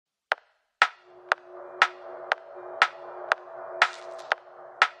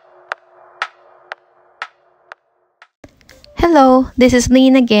Hello, this is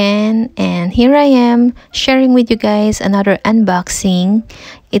Leen again, and here I am sharing with you guys another unboxing.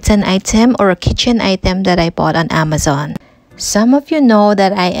 It's an item or a kitchen item that I bought on Amazon. Some of you know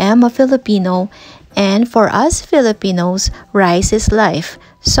that I am a Filipino, and for us Filipinos, rice is life.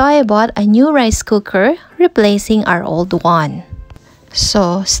 So I bought a new rice cooker replacing our old one.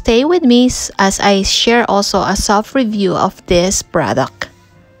 So stay with me as I share also a soft review of this product.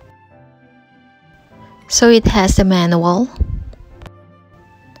 So it has the manual,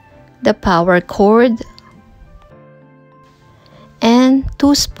 the power cord, and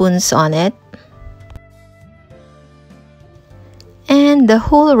 2 spoons on it, and the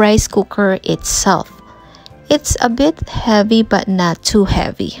whole rice cooker itself. It's a bit heavy but not too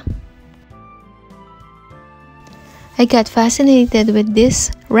heavy. I got fascinated with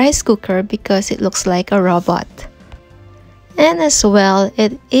this rice cooker because it looks like a robot. And as well,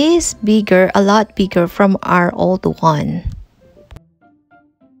 it is bigger, a lot bigger from our old one.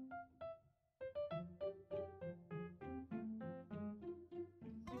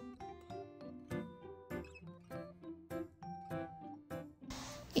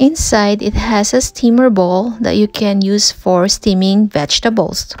 Inside, it has a steamer bowl that you can use for steaming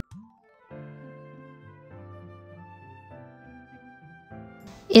vegetables.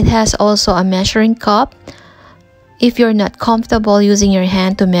 It has also a measuring cup if you're not comfortable using your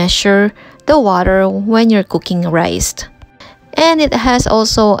hand to measure the water when you're cooking rice. And it has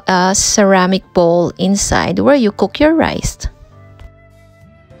also a ceramic bowl inside where you cook your rice.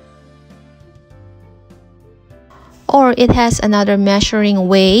 Or it has another measuring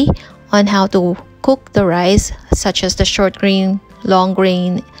way on how to cook the rice, such as the short grain, long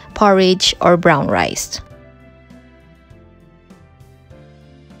grain, porridge, or brown rice.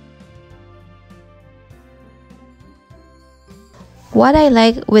 What I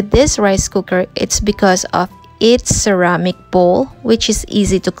like with this rice cooker, it's because of its ceramic bowl, which is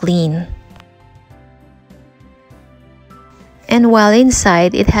easy to clean. And while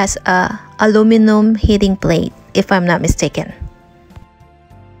inside, it has a aluminum heating plate, if I'm not mistaken.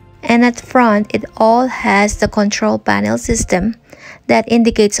 And at front, it all has the control panel system that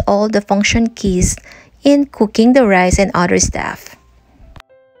indicates all the function keys in cooking the rice and other stuff.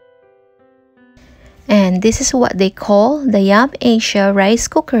 And this is what they call the Yum Asia rice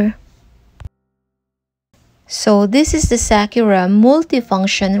cooker. So this is the Sakura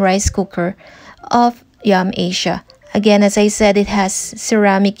Multifunction rice cooker of Yum Asia. Again, as I said, it has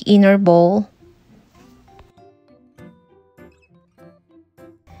ceramic inner bowl.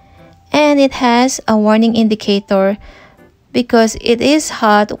 And it has a warning indicator because it is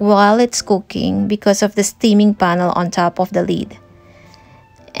hot while it's cooking because of the steaming panel on top of the lid.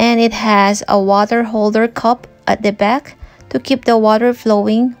 And it has a water holder cup at the back to keep the water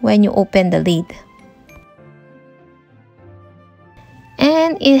flowing when you open the lid.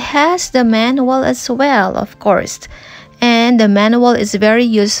 And it has the manual as well, of course. And the manual is very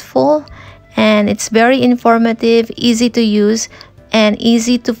useful and it's very informative, easy to use, and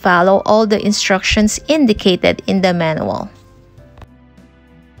easy to follow all the instructions indicated in the manual.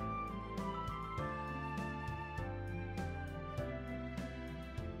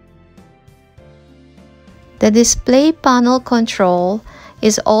 The display panel control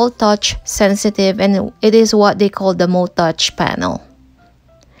is all touch sensitive and it is what they call the multi-touch panel.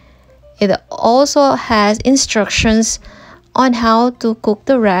 It also has instructions on how to cook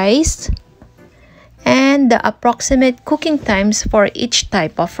the rice and the approximate cooking times for each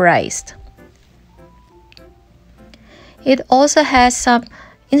type of rice. It also has some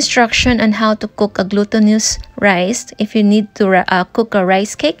instruction on how to cook a glutinous rice if you need to cook a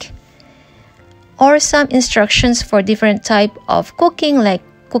rice cake, or some instructions for different type of cooking like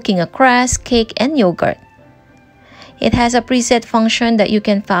cooking a crust, cake, and yogurt. It has a preset function that you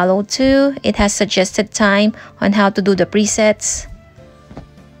can follow too. It has suggested time on how to do the presets.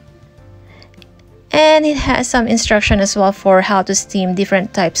 And it has some instruction as well for how to steam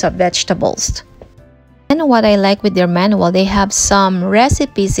different types of vegetables. And what I like with their manual, they have some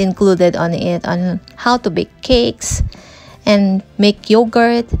recipes included on it on how to bake cakes and make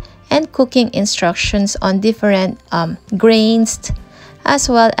yogurt, and cooking instructions on different grains, as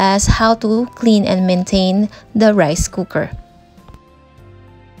well as how to clean and maintain the rice cooker.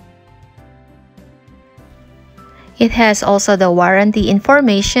 It has also the warranty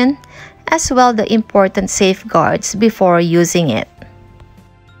information, as well the important safeguards before using it.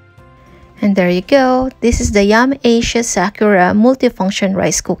 And there you go, this is the Yum Asia Sakura Multifunction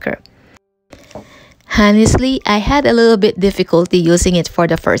rice cooker. Honestly, I had a little bit difficulty using it for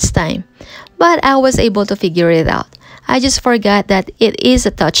the first time, but I was able to figure it out. I just forgot that it is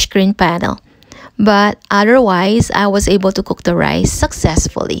a touchscreen panel. But otherwise, I was able to cook the rice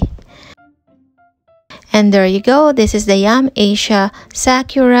successfully. And there you go. This is the Yum Asia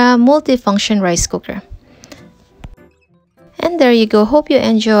Sakura Multifunction Rice Cooker. And there you go. Hope you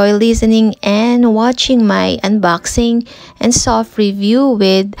enjoy listening and watching my unboxing and soft review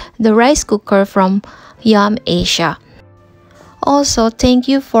with the rice cooker from Yum Asia. Also, thank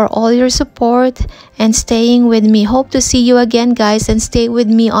you for all your support and staying with me. Hope to see you again, guys, and stay with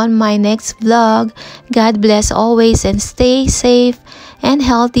me on my next vlog. God bless always and stay safe and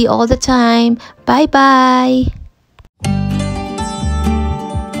healthy all the time. Bye-bye.